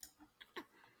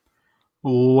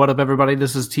What up, everybody?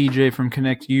 This is TJ from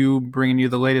Connect You, bringing you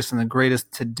the latest and the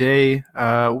greatest today.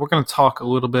 We're going to talk a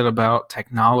little bit about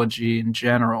technology in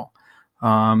general,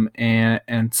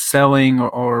 and selling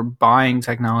or buying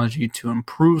technology to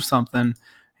improve something,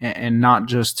 and not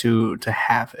just to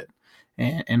have it.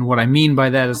 And what I mean by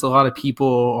that is a lot of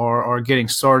people are getting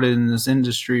started in this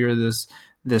industry or this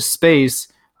space,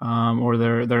 or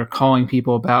they're calling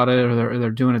people about it, or they're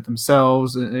doing it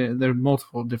themselves. There are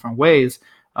multiple different ways,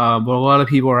 but a lot of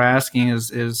people are asking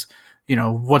is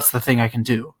what's the thing I can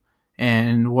do,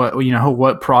 and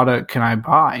what product can I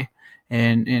buy,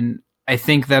 and I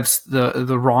think that's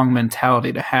the wrong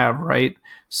mentality to have, right?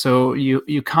 So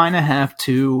you kind of have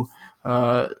to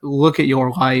look at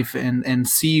your life and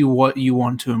see what you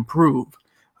want to improve.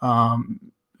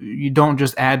 You don't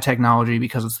just add technology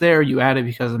because it's there. You add it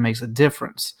because it makes a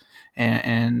difference,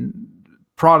 and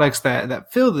products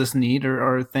that fill this need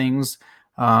are things,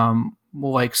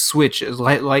 like switches,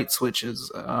 light switches.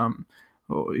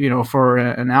 For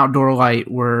an outdoor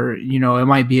light where it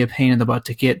might be a pain in the butt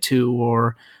to get to,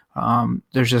 or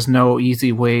there's just no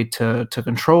easy way to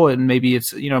control it, and maybe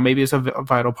it's a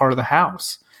vital part of the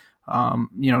house.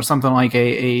 Something like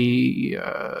a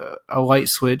light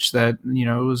switch that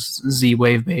is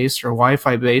Z-Wave based or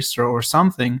Wi-Fi based, or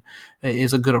something,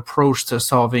 is a good approach to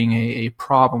solving a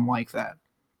problem like that.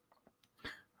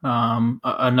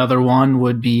 Another one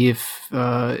would be if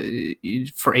for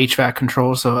HVAC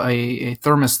control, so a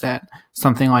thermostat,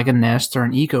 something like a Nest or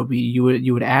an Ecobee,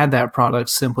 you would add that product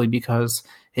simply because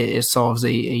it solves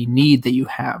a need that you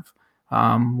have.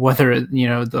 Whether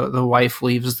the wife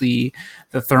leaves the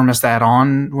thermostat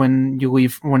on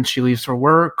when she leaves for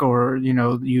work, or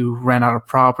you rent out a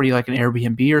property like an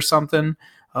Airbnb or something,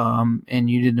 and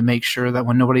you need to make sure that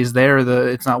when nobody's there,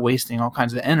 it's not wasting all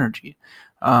kinds of energy.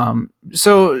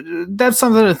 So that's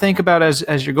something to think about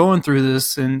as you're going through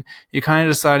this, and you're kind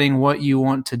of deciding what you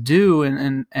want to do,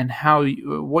 and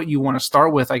what you want to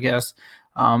start with, I guess.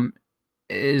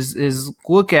 Is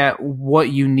look at what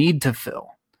you need to fill.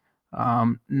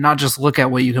 Not just look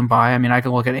at what you can buy. I mean, I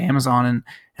can look at Amazon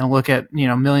and look at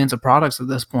millions of products at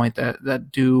this point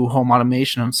that do home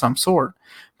automation of some sort.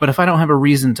 But if I don't have a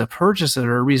reason to purchase it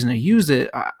or a reason to use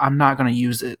it, I'm not going to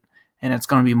use it, and it's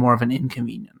going to be more of an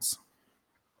inconvenience.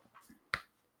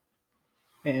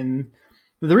 And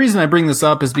the reason I bring this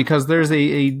up is because there's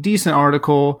a decent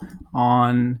article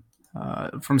on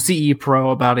from CE Pro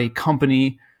about a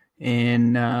company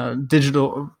in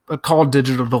digital called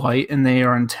Digital Delight, and they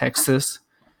are in Texas.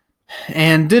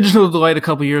 And Digital Delight a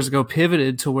couple years ago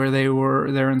pivoted to where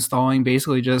they're installing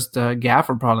basically just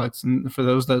GAFA products. And for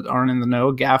those that aren't in the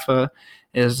know, GAFA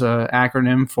is an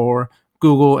acronym for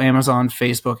Google, Amazon,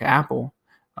 Facebook, Apple,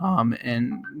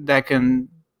 and that can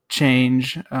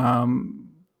change,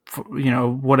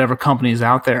 whatever company is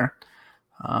out there.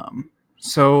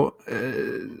 So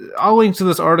I'll link to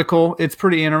this article. It's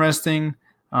pretty interesting.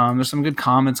 There's some good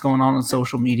comments going on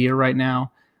social media right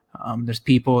now. There's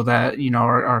people that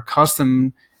are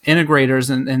custom integrators,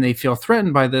 and they feel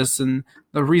threatened by this. And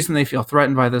the reason they feel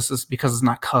threatened by this is because it's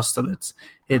not custom.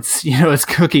 It's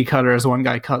cookie cutter, as one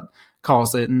guy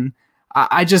calls it. And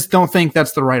I just don't think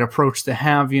that's the right approach to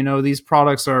have. These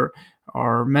products are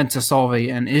meant to solve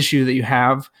an issue that you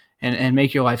have, and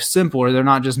make your life simpler. They're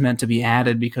not just meant to be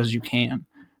added because you can.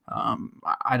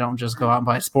 I don't just go out and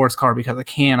buy a sports car because I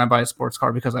can. I buy a sports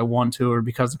car because I want to, or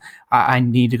because I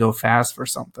need to go fast for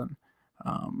something.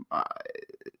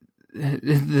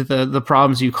 The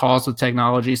problems you cause with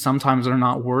technology sometimes are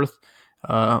not worth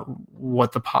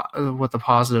what the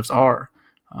positives are.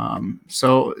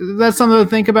 So that's something to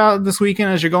think about this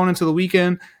weekend as you're going into the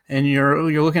weekend, and you're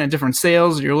looking at different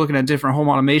sales, you're looking at different home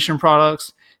automation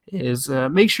products. Is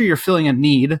make sure you're filling a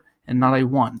need and not a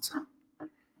want.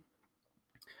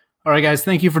 All right, guys,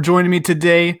 thank you for joining me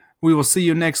today. We will see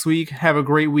you next week. Have a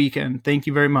great weekend. Thank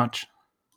you very much.